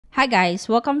Hi guys,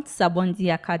 welcome to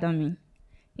Sabondi Academy.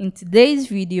 In today's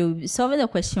video, we'll be solving the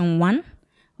question 1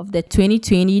 of the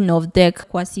 2020 NOVDEC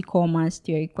quasi-core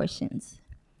theory questions.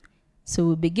 So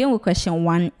we'll begin with question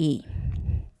 1A.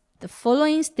 The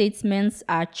following statements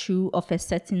are true of a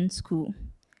certain school.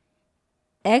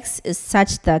 X is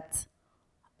such that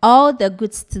all the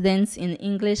good students in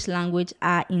English language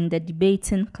are in the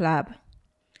debating club.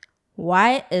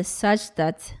 Y is such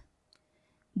that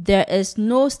there is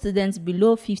no student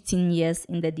below 15 years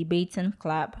in the debating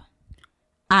club.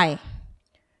 I.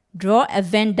 Draw a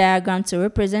Venn diagram to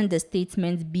represent the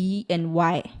statements B and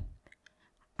Y.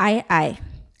 II.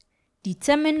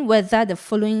 Determine whether the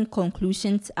following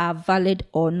conclusions are valid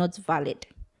or not valid.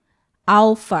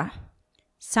 Alpha.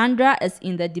 Sandra is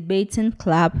in the debating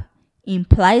club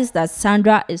implies that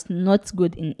Sandra is not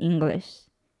good in English.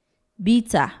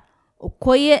 Beta.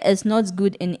 Okoye is not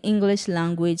good in English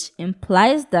language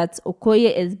implies that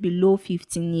Okoye is below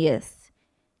 15 years.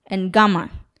 And gamma.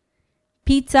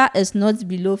 Peter is not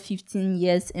below 15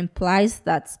 years implies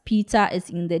that Peter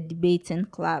is in the debating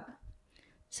club.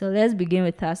 So let's begin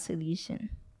with our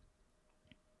solution.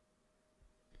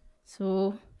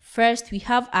 So first we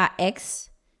have our X.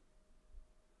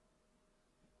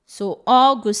 So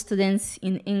all good students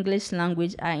in English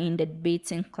language are in the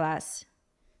debating class.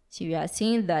 So we are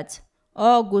saying that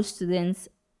all good students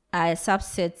are a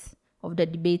subset of the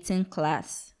debating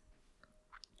class.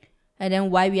 And then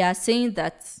why we are saying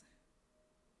that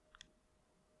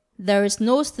there is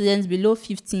no students below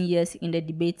 15 years in the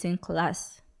debating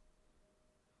class.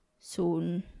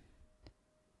 So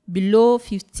below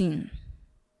 15,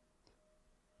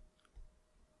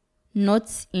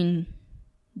 not in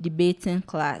debating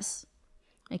class.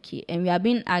 Okay, and we are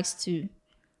being asked to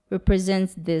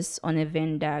represent this on a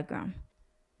Venn diagram.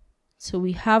 So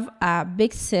we have our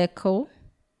big circle,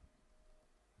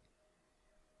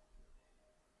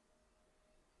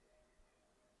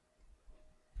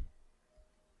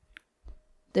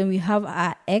 then we have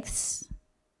our X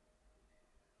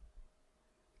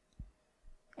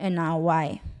and our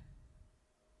Y.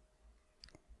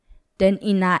 Then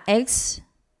in our X,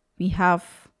 we have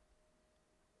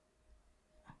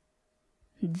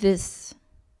this.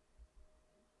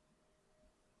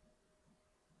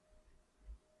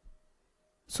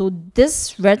 So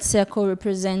this red circle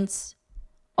represents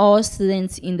all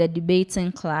students in the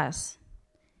debating class.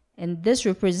 And this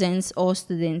represents all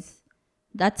students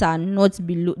that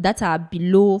are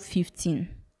below 15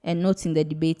 and not in the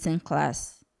debating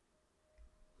class.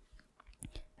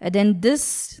 And then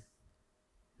this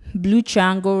blue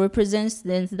triangle represents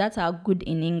students that are good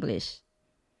in English.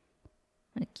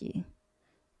 Okay.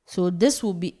 So this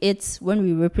will be it when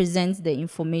we represent the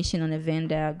information on a Venn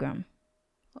diagram.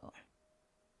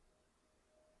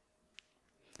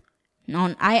 Now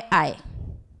on II,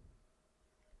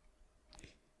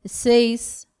 it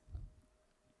says,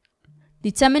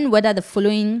 determine whether the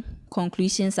following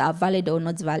conclusions are valid or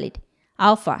not valid.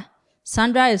 Alpha,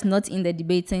 Sandra is not in the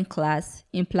debating class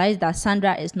implies that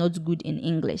Sandra is not good in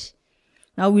English.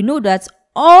 Now we know that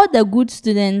all the good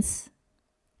students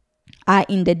are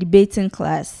in the debating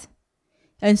class.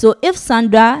 And so if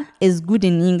Sandra is good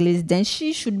in English, then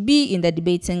she should be in the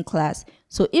debating class.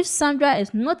 So if Sandra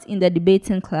is not in the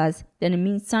debating class, then it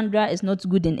means Sandra is not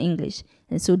good in English.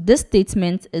 And so this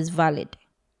statement is valid.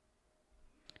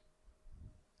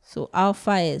 So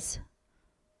alpha is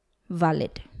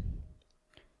valid.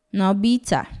 Now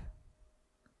beta.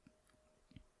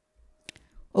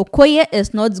 Okoye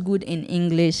is not good in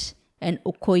English and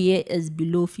Okoye is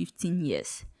below 15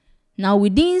 years. Now we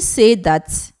didn't say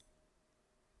that.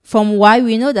 From Y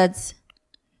we know that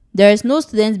there is no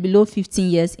students below 15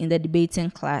 years in the debating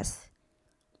class.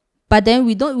 But then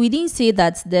we didn't say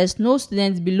that there's no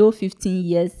students below 15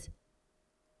 years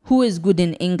who is good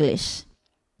in English.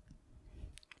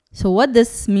 So what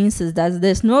this means is that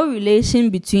there's no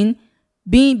relation between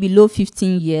being below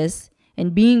 15 years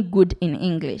and being good in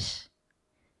English.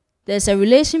 There's a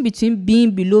relation between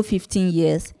being below 15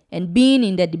 years and being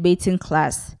in the debating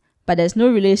class, but there's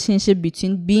no relationship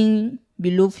between being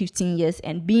below 15 years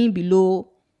and being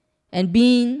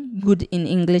good in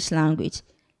English language.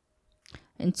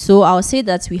 And so I'll say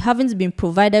that we haven't been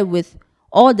provided with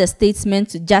all the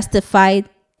statements to justify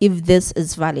if this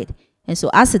is valid. And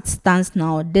so as it stands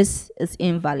now, this is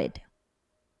invalid.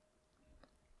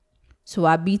 So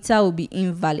our beta will be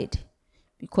invalid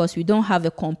because we don't have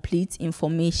a complete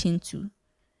information to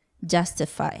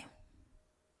justify.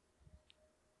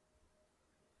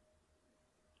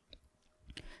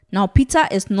 Now, Peter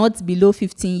is not below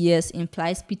 15 years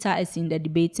implies Peter is in the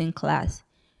debating class.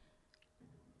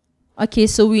 Okay,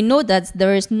 so we know that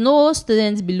there is no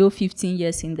students below 15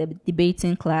 years in the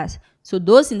debating class. So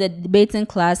those in the debating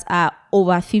class are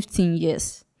over 15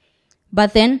 years.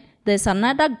 But then there's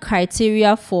another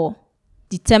criteria for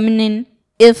determining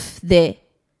if a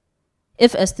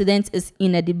student is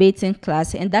in a debating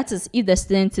class, and that is if the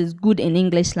student is good in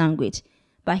English language.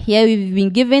 But here we've been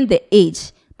given the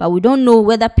age, but we don't know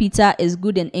whether Peter is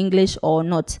good in English or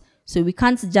not. So we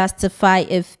can't justify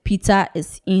if Peter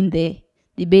is in the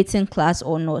debating class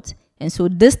or not. And so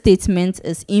this statement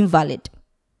is invalid.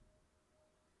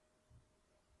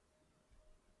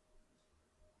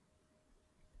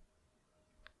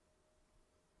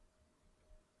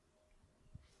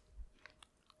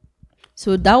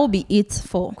 So that will be it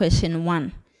for question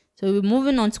 1. So we're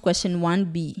moving on to question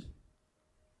 1b.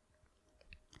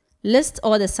 List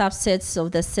all the subsets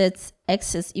of the set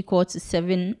X is equal to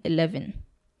 7, 11.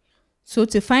 So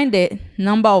to find the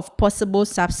number of possible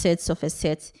subsets of a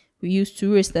set, we use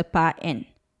 2 raised to the power n,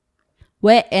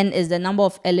 where n is the number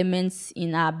of elements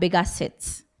in our bigger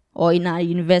set or in our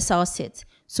universal set.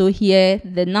 So here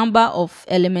the number of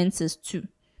elements is 2.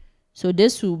 So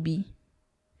this will be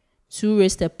 2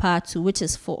 raised to the power 2, which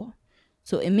is 4.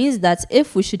 So it means that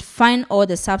if we should find all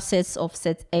the subsets of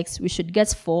set X, we should get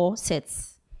 4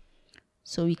 sets.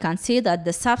 So we can say that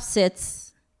the subsets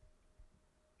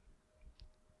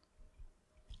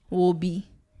will be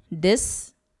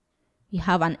this. We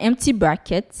have an empty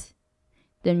bracket,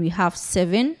 then we have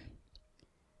 7,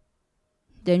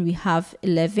 then we have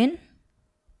 11,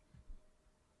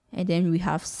 and then we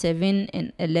have 7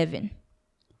 and 11.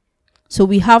 So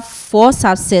we have 4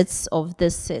 subsets of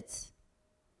this set.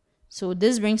 So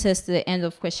this brings us to the end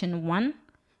of question 1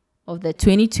 of the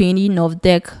 2020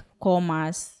 NOVDEC Core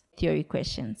Maths Theory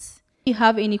questions. If you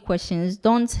have any questions,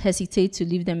 don't hesitate to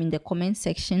leave them in the comment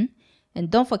section. And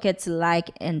don't forget to like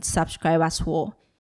and subscribe as well.